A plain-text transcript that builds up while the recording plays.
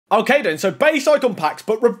Okay then, so base icon packs,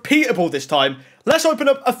 but repeatable this time. Let's open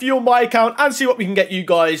up a few on my account and see what we can get you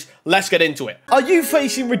guys. Let's get into it. Are you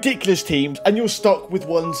facing ridiculous teams and you're stuck with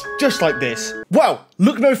ones just like this? Well,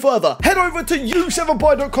 look no further. Head over to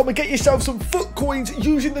u7buy.com and get yourself some foot coins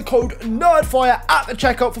using the code NerdFire at the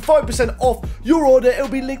checkout for 5% off your order. It'll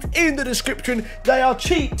be linked in the description. They are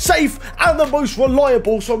cheap, safe, and the most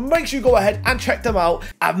reliable, so make sure you go ahead and check them out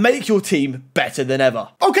and make your team better than ever.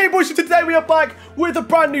 Okay, boys, so today we are back with a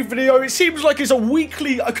brand new video. It seems like it's a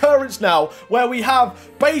weekly occurrence now where we have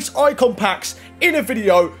base icon packs in a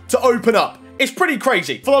video to open up. It's pretty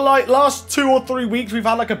crazy. For the last 2 or 3 weeks, we've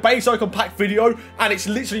had like a base icon pack video, and it's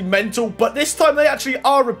literally mental. But this time they actually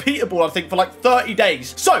are repeatable, I think, for like 30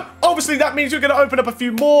 days. So obviously that means we're going to open up a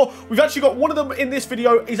few more. We've actually got one of them in this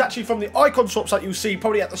video is actually from the icon swaps that you'll see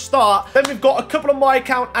probably at the start. Then we've got a couple on my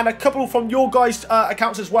account and a couple from your guys'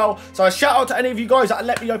 accounts as well. So a shout out to any of you guys that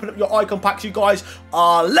let me open up your icon packs. You guys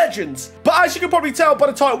are legends. But as you can probably tell by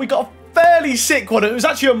the title, we got a fairly sick one. It was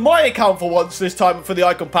actually on my account for once this time for the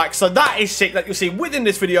icon pack, so that is sick that you'll see within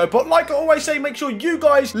this video. But like I always say, make sure you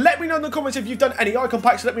guys let me know in the comments if you've done any icon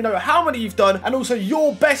packs. Let me know how many you've done and also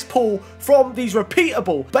your best pull from these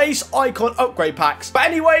repeatable base icon upgrade packs. But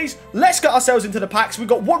anyways, let's get ourselves into the packs. We've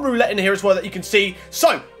got one roulette in here as well that you can see.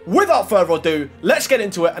 So without further ado, let's get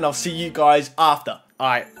into it and I'll see you guys after. All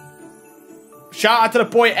right, shout out to the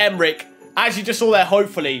boy Emric, as you just saw there.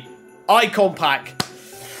 Hopefully icon pack,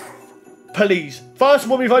 please. First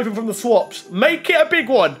one we've opened from the swaps. Make it a big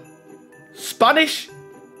one. Spanish?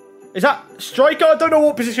 Is that striker? I don't know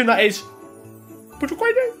what position that is.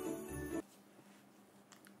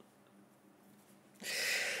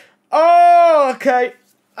 Oh, okay.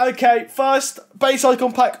 Okay, first base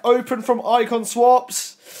icon pack open from icon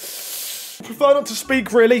swaps. Prefer not to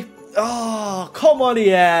speak, really. Oh, come on,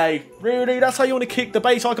 EA. Really? That's how you want to kick the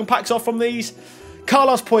base icon packs off from these?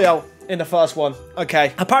 Carlos Puyol in the first one.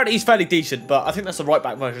 Okay. Apparently he's fairly decent, but I think that's the right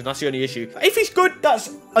back version. That's the only issue. If he's good, that's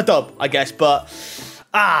a dub, I guess. But,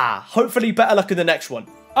 hopefully better luck in the next one.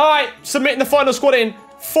 All right, submitting the final squad in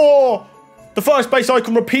for the first base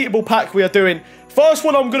icon repeatable pack we are doing. First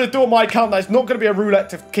one I'm going to do on my account, that's not going to be a roulette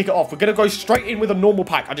to kick it off. We're going to go straight in with a normal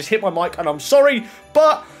pack. I just hit my mic and I'm sorry,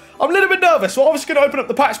 but I'm a little bit nervous. So I'm obviously going to open up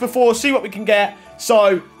the packs before, see what we can get.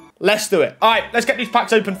 So let's do it. All right, let's get these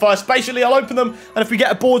packs open first. Basically, I'll open them, and if we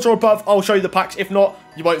get a boards or above, I'll show you the packs. If not,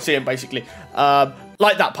 you won't see them, basically.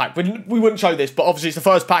 Like that pack. We wouldn't show this, but obviously it's the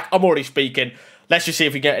first pack. I'm already speaking. Let's just see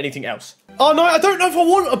if we get anything else. Oh, no, I don't know if I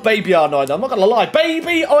want a baby R9. I'm not going to lie.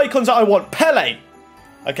 Baby icons that I want. Pele.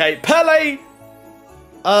 Okay, Pele.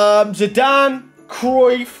 Zidane.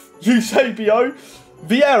 Cruyff. Eusebio.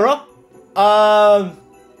 Vieira. I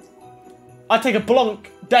take a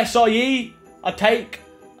Blanc. Desailly. I take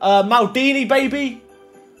Maldini, baby.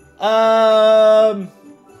 I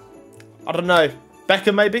don't know.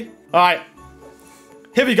 Beckham, maybe. All right.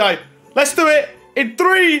 Here we go. Let's do it in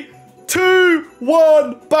 3, 2,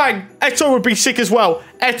 1. Bang. Eto would be sick as well.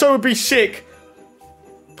 Eto would be sick.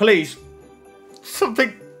 Please.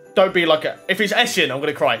 Something. Don't be like it. If it's Essien, I'm going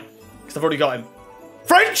to cry. Because I've already got him.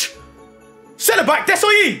 French. Centre back.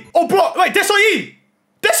 Desailly. Oh, block. Wait, Desailly.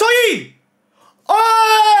 Desailly.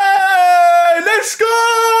 Oh, let's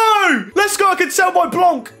go! Let's go. I can sell my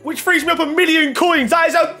Blanc, which frees me up 1 million coins. That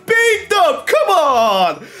is a big dub. Come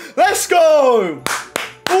on. Let's go.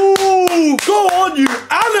 Ooh, go on, you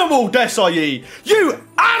animal, Desailly. You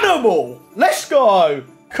animal. Let's go.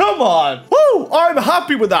 Come on. Woo, I'm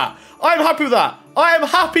happy with that. I'm happy with that. I am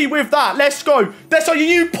happy with that. Let's go. Desailly,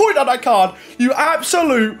 you point at that card. You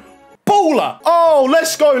absolute baller. Oh,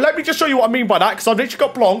 let's go. Let me just show you what I mean by that, because I've literally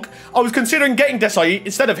got Blanc. I was considering getting Desailly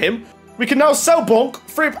instead of him. We can now sell Blanc,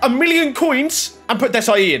 free up 1 million coins, and put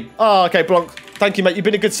Desailly in. Oh, okay, Blanc. Thank you, mate. You've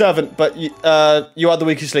been a good servant, but you are the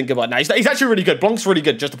weakest link. Goodbye. Now, he's actually really good. Blanc's really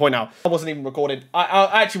good, just to point out. I wasn't even recording.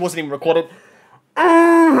 I actually wasn't even recording.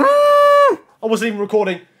 I wasn't even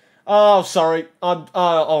recording. Oh, sorry.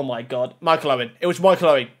 Oh, my God. Michael Owen. It was Michael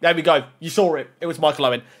Owen. There we go. You saw it. It was Michael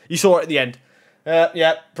Owen. You saw it at the end.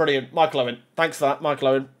 Yeah, brilliant. Michael Owen. Thanks for that, Michael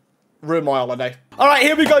Owen. Ruined my holiday. All right,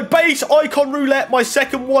 here we go. Base icon roulette. My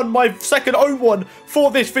second one. My second own one for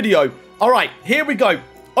this video. All right, here we go.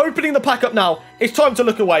 Opening the pack up now. It's time to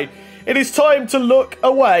look away. It is time to look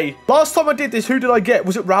away. Last time I did this, who did I get?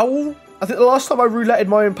 Was it Raul? I think the last time I rouletted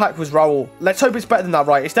my own pack was Raul. Let's hope it's better than that,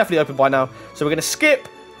 right? It's definitely open by now. So we're going to skip.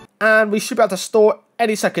 And we should be able to store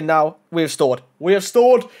any second now. We have stored. We have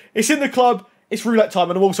stored. It's in the club. It's roulette time.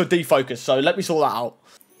 And I'm also defocused. So let me sort that out.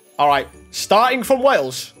 All right. Starting from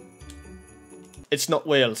Wales. It's not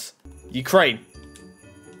Wales. Ukraine.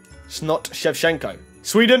 It's not Shevchenko.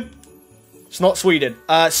 Sweden. It's not Sweden.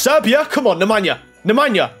 Serbia. Come on, Nemanja.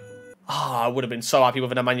 Nemanja. Ah, I would have been so happy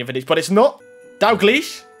with an Nemanja Vidic, but it's not.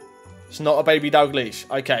 Dalglish. It's not a baby Dalglish.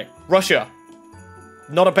 Okay. Russia.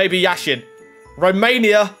 Not a baby Yashin.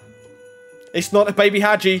 Romania. It's not a baby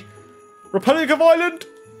Hadji. Republic of Ireland.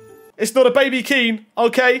 It's not a baby Keane.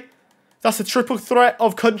 Okay. That's a triple threat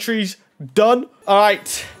of countries done. All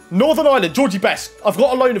right. Northern Ireland. Georgie Best. I've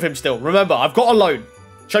got a loan of him still. Remember, I've got a loan.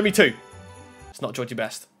 Show me 2. It's not Georgie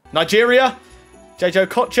Best. Nigeria. JJ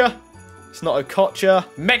Okocha. It's not Okocha.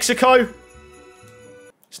 Mexico.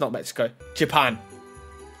 It's not Mexico. Japan.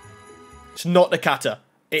 It's not Nakata.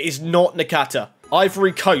 It is not Nakata.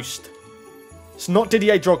 Ivory Coast. It's not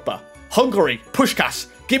Didier Drogba. Hungary. Puskás.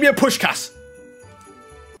 Give me a Puskás.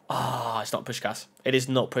 Ah, it's not Puskás. It is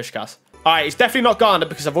not Puskás. All right, it's definitely not Ghana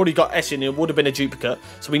because I've already got Essien. It would have been a duplicate.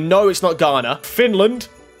 So we know it's not Ghana. Finland.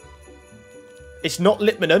 It's not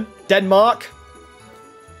Litmanen. Denmark.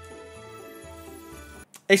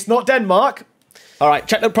 It's not Denmark. All right,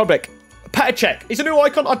 Czech Republic. Petr Cech. It's a new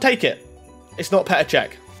icon. I'd take it. It's not Petr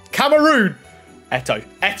Cech. Cameroon. Eto.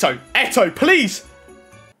 Eto. Eto, please.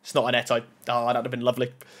 It's not an Eto. Oh, that'd have been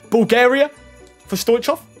lovely. Bulgaria for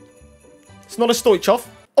Stoichkov. It's not a Stoichkov.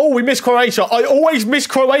 Oh, we missed Croatia. I always miss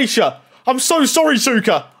Croatia. I'm so sorry,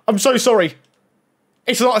 Suka. I'm so sorry.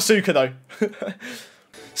 It's not a Suka, though.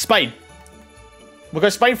 Spain. We'll go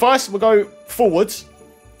Spain first. We'll go forwards.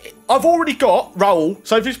 I've already got Raul.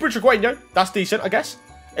 So if it's Butragueño, that's decent, I guess.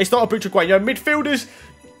 It's not a Butragueño. Midfielders.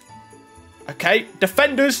 Okay.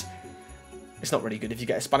 Defenders. It's not really good if you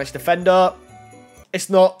get a Spanish defender. It's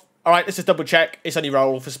not. All right, let's just double check. It's only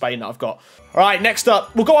Raul for Spain that I've got. All right, next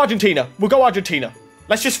up. We'll go Argentina. We'll go Argentina.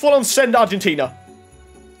 Let's just full on send Argentina.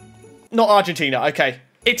 Not Argentina. Okay.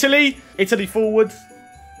 Italy. Italy forwards.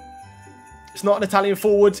 It's not an Italian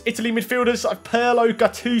forwards. Italy midfielders like Pirlo,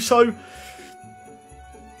 Gattuso.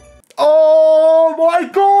 Oh my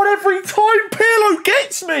god, every time Pirlo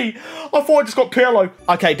gets me. I thought I just got Pirlo.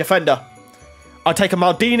 Okay, defender. I'll take a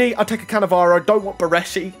Maldini. I'll take a Cannavaro. I don't want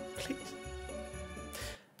Baresi. Please.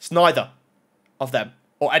 It's neither of them.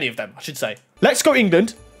 Or any of them, I should say. Let's go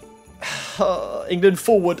England. England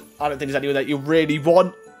forward. I don't think there's anyone that you really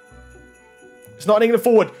want. It's not an England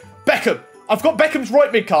forward. Beckham. I've got Beckham's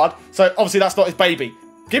right mid card. So obviously that's not his baby.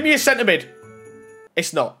 Give me a centre mid.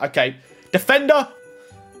 It's not. Okay. Defender.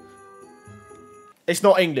 It's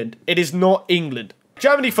not England. It is not England.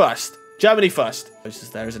 Germany first. Germany first. Close is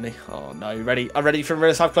there, isn't he? Oh no. Ready? I'm ready for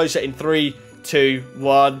Miroslav Klose in 3, 2,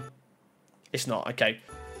 1. It's not. Okay.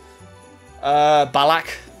 Balak.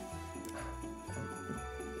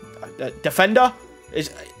 Defender. Is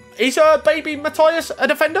baby Matthias a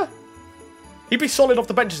defender? He'd be solid off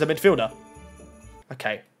the bench as a midfielder.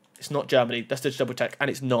 Okay. It's not Germany. Let's just double check. And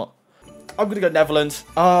it's not. I'm going to go Netherlands.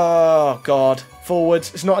 Oh, God.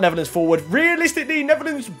 Forwards. It's not a Netherlands forward. Realistically,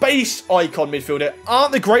 Netherlands base icon midfielder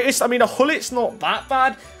aren't the greatest. I mean, a Hullit's not that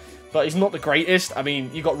bad, but he's not the greatest. I mean,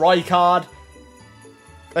 you got Rijkaard.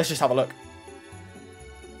 Let's just have a look.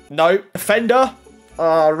 No. Defender.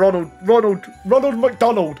 Ronald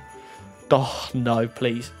McDonald. Oh, no,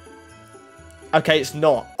 please. Okay, it's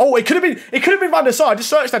not. Oh, it could have been Van der Sar. I just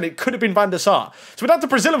searched that. It could have been Van der Sar. So we're down to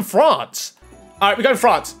Brazil and France. All right, we're going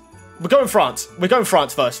France. We're going France. We're going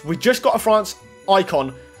France first. We just got a France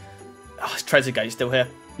icon. Oh, is Trezeguet still here?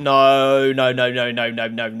 No, no, no, no, no, no,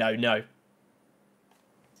 no, no, no.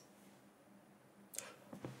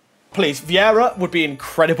 Please, Vieira would be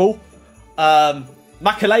incredible.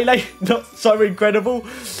 Makelele, not so incredible.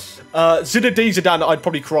 Zinedine Zidane, I'd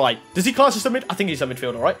probably cry. Does he class as a mid? I think he's a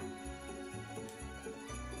midfielder, right?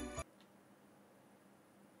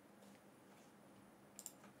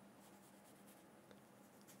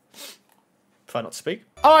 Try not to speak.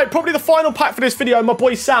 All right, probably the final pack for this video, my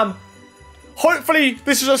boy Sam. Hopefully,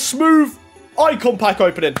 this is a smooth icon pack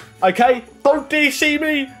opening, okay? Don't DC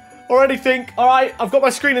me or anything. All right, I've got my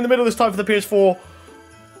screen in the middle this time for the PS4.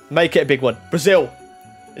 Make it a big one. Brazil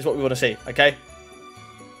is what we want to see, okay?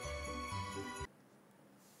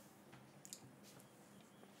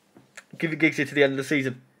 Give the Giggsy to the end of the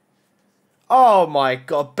season. Oh my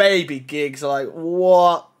god, baby Giggs, like,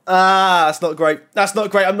 what? Ah, that's not great. That's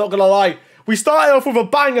not great, I'm not going to lie. We started off with a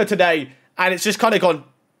banger today, and it's just kind of gone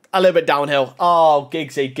a little bit downhill. Oh,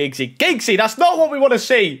 Giggsy, Giggsy, Giggsy, that's not what we want to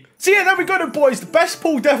see. So yeah, there we go then, boys. The best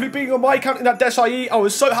pull definitely being on my account in that desailly. I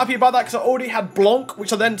was so happy about that because I already had Blanc,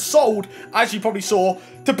 which I then sold, as you probably saw,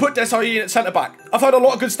 to put desailly in at centre-back. I've heard a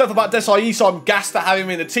lot of good stuff about desailly, so I'm gassed at having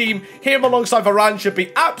him in the team. Him alongside Varane should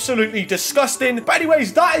be absolutely disgusting. But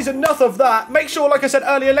anyways, that is enough of that. Make sure, like I said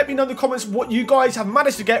earlier, let me know in the comments what you guys have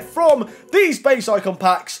managed to get from these base icon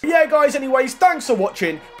packs. But yeah, guys, anyways, thanks for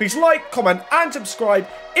watching. Please like, comment, and subscribe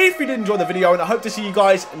if you did enjoy the video, and I hope to see you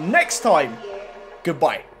guys next time.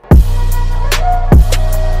 Goodbye. guys.